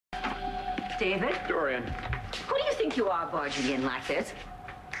David. Dorian. Who do you think you are barging in like this?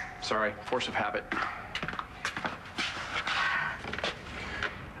 Sorry, force of habit.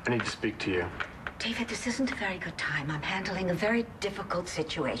 I need to speak to you. David, this isn't a very good time. I'm handling a very difficult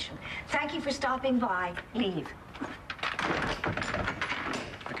situation. Thank you for stopping by. Leave.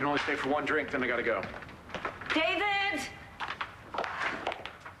 I can only stay for one drink, then I gotta go. David!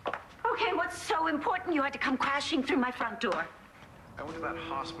 Okay, what's so important you had to come crashing through my front door? I went to that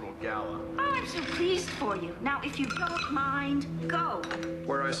hospital gala. Oh, I'm so pleased for you. Now, if you don't mind, go.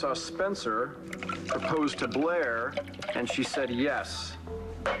 Where I saw Spencer propose to Blair, and she said yes.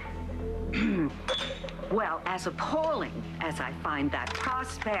 Well, as appalling as I find that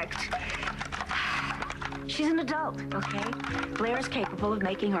prospect, she's an adult, okay? Blair is capable of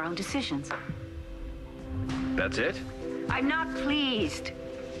making her own decisions. That's it? I'm not pleased,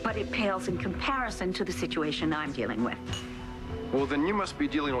 but it pales in comparison to the situation I'm dealing with. Well, then you must be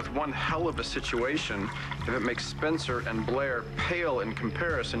dealing with one hell of a situation if it makes Spencer and Blair pale in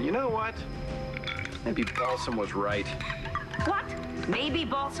comparison. You know what? Maybe Balsam was right. What? Maybe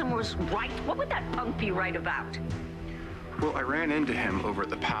Balsam was right? What would that punk be right about? Well, I ran into him over at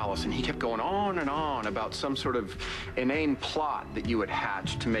the palace, and he kept going on and on about some sort of inane plot that you had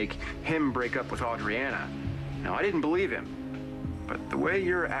hatched to make him break up with Adriana. Now, I didn't believe him, but the way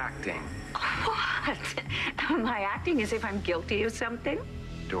you're acting... What? Am I acting as if I'm guilty of something?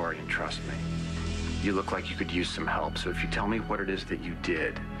 Dorian, trust me. You look like you could use some help, so if you tell me what it is that you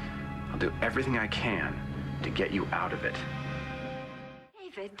did, I'll do everything I can to get you out of it.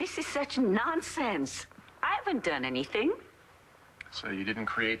 David, this is such nonsense. I haven't done anything. So you didn't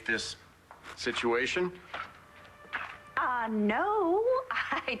create this situation? No,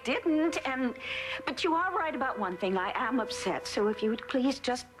 I didn't. But you are right about one thing. I am upset. So if you would please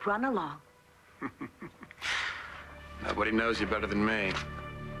just run along. Nobody knows you better than me.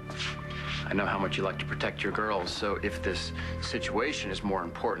 I know how much you like to protect your girls, so if this situation is more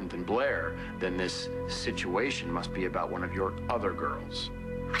important than Blair, then this situation must be about one of your other girls.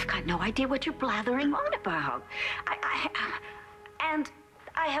 I've got no idea what you're blathering on about. And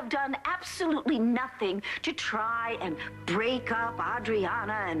I have done absolutely nothing to try and break up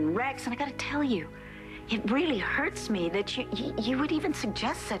Adriana and Rex, and I gotta tell you, it really hurts me that you would even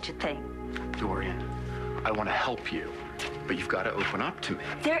suggest such a thing. Dorian, I want to help you, but you've got to open up to me.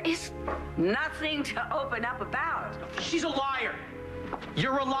 There is nothing to open up about. She's a liar.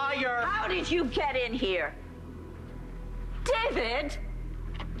 You're a liar. How did you get in here? David?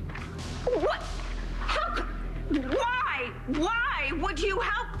 What? How? Why would you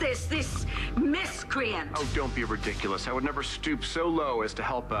help this miscreant? Oh, don't be ridiculous. I would never stoop so low as to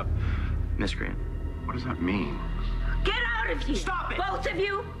help a miscreant. What does that mean? Get out of here! Stop it! Both of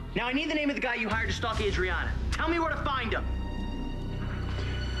you! Now, I need the name of the guy you hired to stalk Adriana. Tell me where to find him.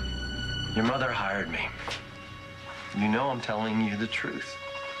 Your mother hired me. You know I'm telling you the truth.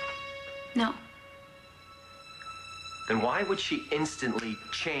 No. Then why would she instantly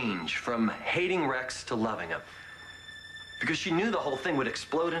change from hating Rex to loving him? Because she knew the whole thing would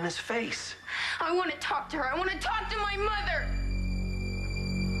explode in his face. I want to talk to her. I want to talk to my mother.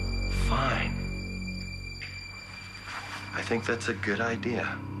 Fine. I think that's a good idea.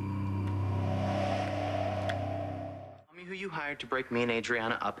 Tell me who you hired to break me and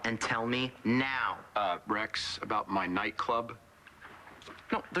Adriana up, and tell me now. Rex, about my nightclub.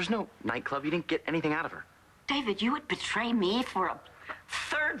 No, there's no nightclub. You didn't get anything out of her. David, you would betray me for a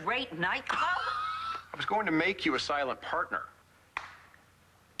third-rate nightclub? I was going to make you a silent partner.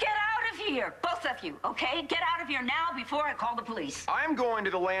 Get out of here, both of you, okay? Get out of here now before I call the police. I'm going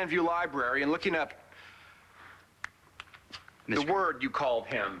to the Landview Library and looking up the word you called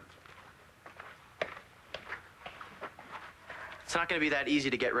him. It's not going to be that easy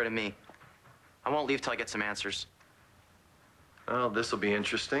to get rid of me. I won't leave till I get some answers. Oh, this'll be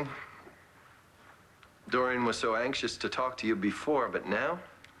interesting. Dorian was so anxious to talk to you before, but now,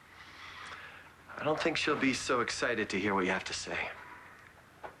 I don't think she'll be so excited to hear what you have to say.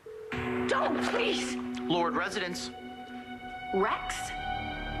 Don't, please. Lord Residence. Rex?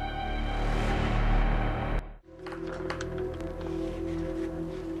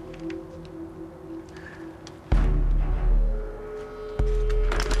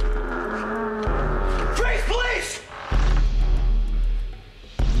 Freeze, police!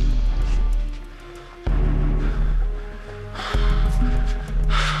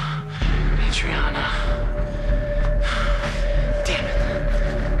 Adriana. Damn it.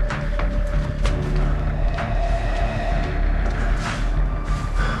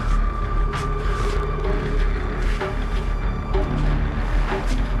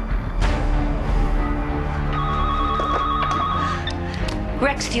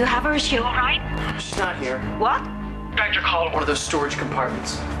 Rex, do you have her? Is she all right? She's not here. What? Dragged her call to one of those storage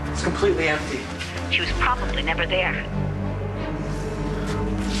compartments. It's completely empty. She was probably never there.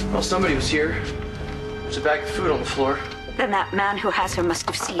 Well, somebody was here. There's a bag of food on the floor. Then that man who has her must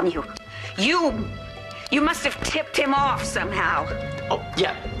have seen you. You must have tipped him off somehow. Oh,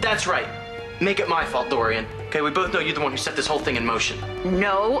 yeah, that's right. Make it my fault, Dorian. Okay, we both know you're the one who set this whole thing in motion.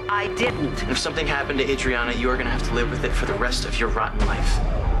 No, I didn't. And if something happened to Adriana, you are gonna have to live with it for the rest of your rotten life.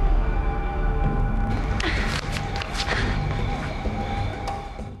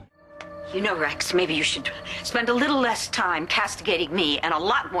 You know, Rex, maybe you should spend a little less time castigating me and a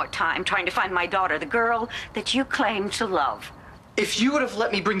lot more time trying to find my daughter, the girl that you claim to love. If you would have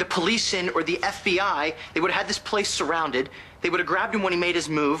let me bring the police in or the FBI, they would have had this place surrounded. They would have grabbed him when he made his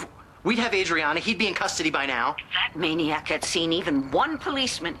move. We'd have Adriana. He'd be in custody by now. If that maniac had seen even one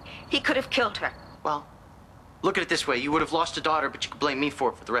policeman, he could have killed her. Well, look at it this way. You would have lost a daughter, but you could blame me for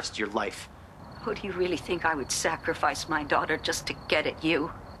it for the rest of your life. Oh, do you really think I would sacrifice my daughter just to get at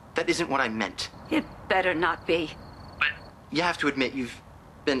you? That isn't what I meant. It better not be. But you have to admit you've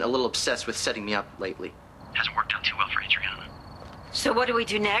been a little obsessed with setting me up lately. Hasn't worked out too well for Adriana. So what do we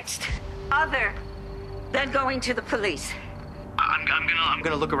do next? Other than going to the police. I'm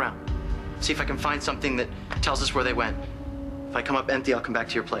gonna look around. See if I can find something that tells us where they went. If I come up empty, I'll come back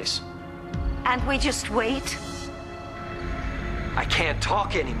to your place. And we just wait? I can't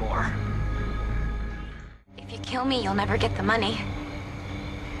talk anymore. If you kill me, you'll never get the money.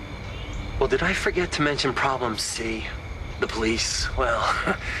 Well, did I forget to mention problem C? The police? Well,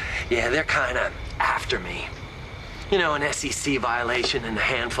 yeah, they're kind of after me. You know, an SEC violation and a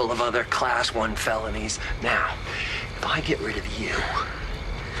handful of other Class 1 felonies. Now, if I get rid of you,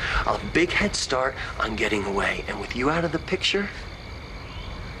 I'll have a big head start on getting away. And with you out of the picture,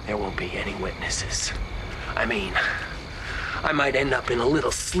 there won't be any witnesses. I mean, I might end up in a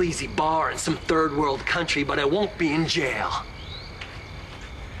little sleazy bar in some third world country, but I won't be in jail.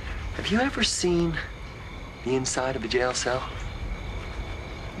 Have you ever seen the inside of a jail cell?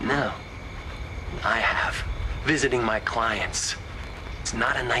 No. I have. Visiting my clients. It's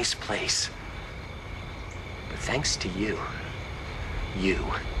not a nice place. But thanks to you,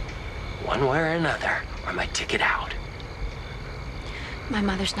 one way or another, are my ticket out. My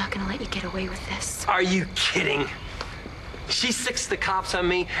mother's not gonna let you get away with this. Are you kidding? She sicks the cops on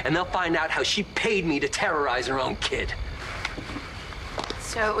me, and they'll find out how she paid me to terrorize her own kid.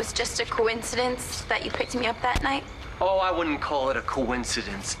 So it was just a coincidence that you picked me up that night? Oh, I wouldn't call it a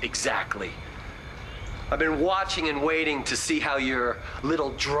coincidence exactly. I've been watching and waiting to see how your little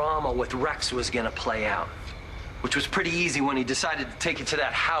drama with Rex was gonna play out. Which was pretty easy when he decided to take you to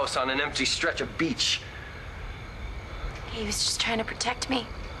that house on an empty stretch of beach. He was just trying to protect me.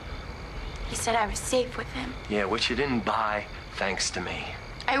 He said I was safe with him. Yeah, which you didn't buy, thanks to me.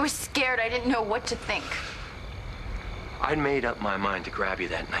 I was scared. I didn't know what to think. I'd made up my mind to grab you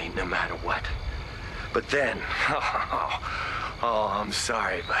that night, no matter what. But then, I'm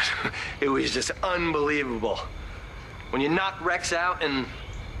sorry, but it was just unbelievable. When you knocked Rex out and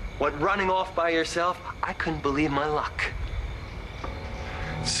went running off by yourself, I couldn't believe my luck.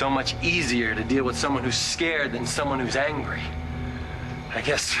 It's so much easier to deal with someone who's scared than someone who's angry. I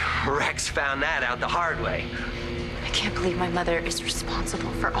guess Rex found that out the hard way. I can't believe my mother is responsible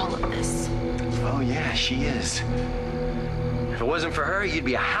for all of this. Oh, yeah, she is. If it wasn't for her, you'd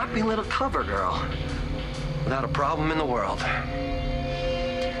be a happy little cover girl. Without a problem in the world.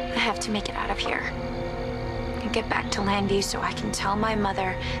 I have to make it out of here. And get back to Landview so I can tell my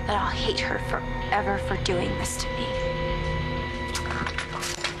mother that I'll hate her forever for doing this to me.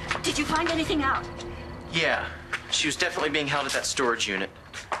 Did you find anything out? Yeah, she was definitely being held at that storage unit.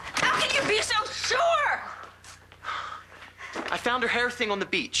 How can you be so sure? I found her hair thing on the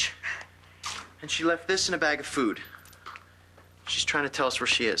beach. And she left this in a bag of food. She's trying to tell us where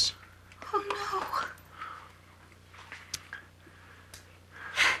she is. Oh, no.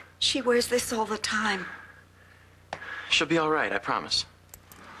 She wears this all the time. She'll be all right, I promise.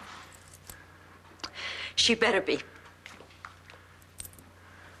 She better be.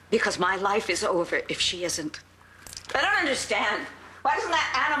 Because my life is over if she isn't. I don't understand. Why doesn't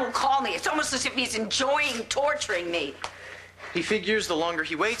that animal call me? It's almost as if he's enjoying torturing me. He figures the longer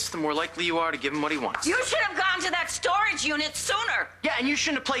he waits, the more likely you are to give him what he wants. You should have gone to that storage unit sooner. Yeah, and you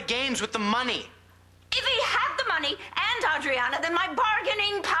shouldn't have played games with the money. If he had the money and Adriana, then my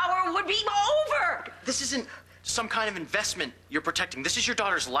bargaining power would be over. This isn't some kind of investment you're protecting. This is your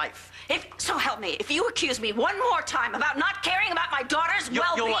daughter's life. So help me, if you accuse me one more time about not caring about my daughter's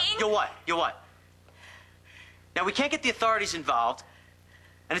well-being... You'll what? Now, we can't get the authorities involved,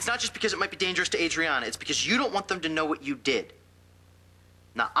 and it's not just because it might be dangerous to Adriana. It's because you don't want them to know what you did.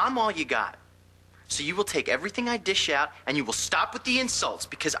 Now, I'm all you got. So you will take everything I dish out and you will stop with the insults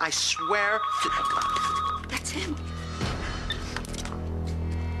because I swear... That's him.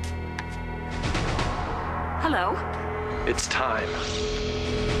 Hello? It's time.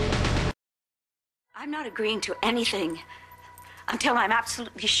 I'm not agreeing to anything until I'm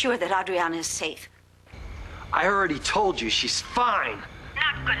absolutely sure that Adriana is safe. I already told you she's fine.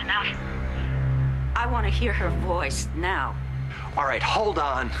 Not good enough. I want to hear her voice now. All right, hold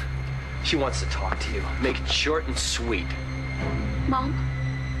on. She wants to talk to you. Make it short and sweet. Mom?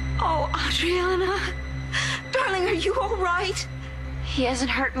 Oh, Adriana. Darling, are you all right? He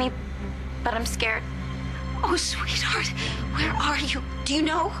hasn't hurt me, but I'm scared. Oh, sweetheart, where are you? Do you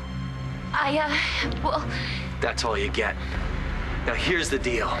know? Well... That's all you get. Now here's the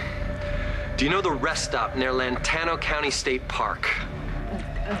deal. Do you know the rest stop near Lantano County State Park?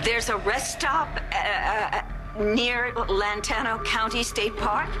 There's a rest stop near Lantano County State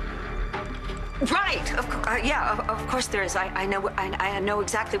Park? Right. Of course there is. I know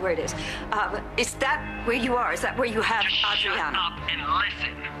exactly where it is. Is that where you are? Is that where you have Adriana? Shut up and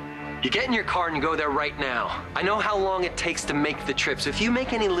listen. You get in your car and you go there right now. I know how long it takes to make the trip, so if you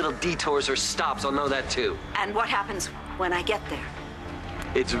make any little detours or stops, I'll know that too. And what happens when I get there?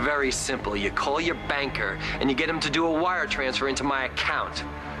 It's very simple. You call your banker and you get him to do a wire transfer into my account.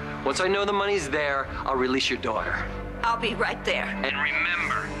 Once I know the money's there, I'll release your daughter. I'll be right there. And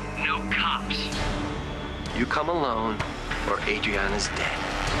remember, no cops. You come alone, or Adriana's dead.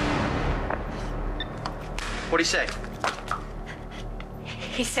 What'd he say?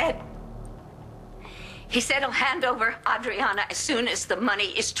 He said he'll hand over Adriana as soon as the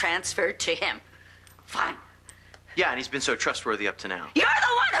money is transferred to him. Fine. Yeah, and he's been so trustworthy up to now. You're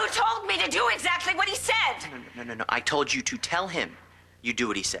the one who told me to do exactly what he said. No. I told you to tell him you do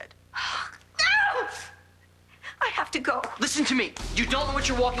what he said. No! I have to go. Listen to me. You don't know what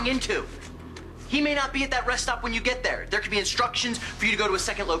you're walking into. He may not be at that rest stop when you get there. There could be instructions for you to go to a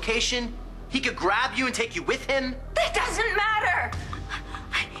second location. He could grab you and take you with him. That doesn't matter.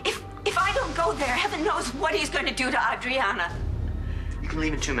 If I don't go there, heaven knows what he's going to do to Adriana. You can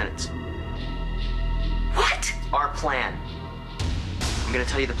leave in 2 minutes. What? Our plan. I'm going to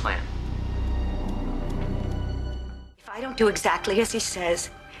tell you the plan. If I don't do exactly as he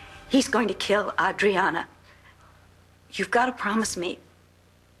says, he's going to kill Adriana. You've got to promise me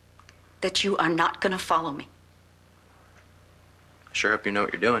that you are not going to follow me. I sure hope you know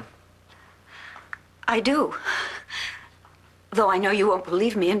what you're doing. I do. Though I know you won't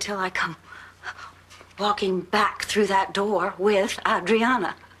believe me until I come walking back through that door with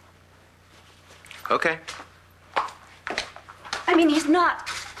Adriana. Okay. I mean, he's not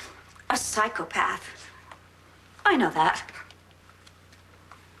a psychopath. I know that.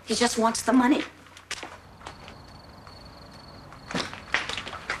 He just wants the money.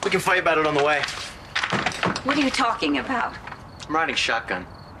 We can fight about it on the way. What are you talking about? I'm riding shotgun.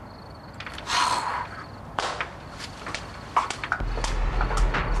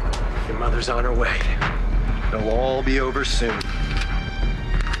 Your mother's on her way. It'll all be over soon.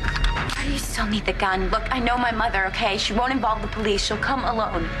 Why do you still need the gun? Look, I know my mother, okay? She won't involve the police. She'll come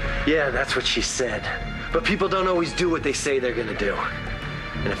alone. Yeah, that's what she said. But people don't always do what they say they're gonna do.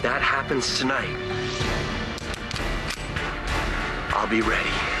 And if that happens tonight, I'll be ready.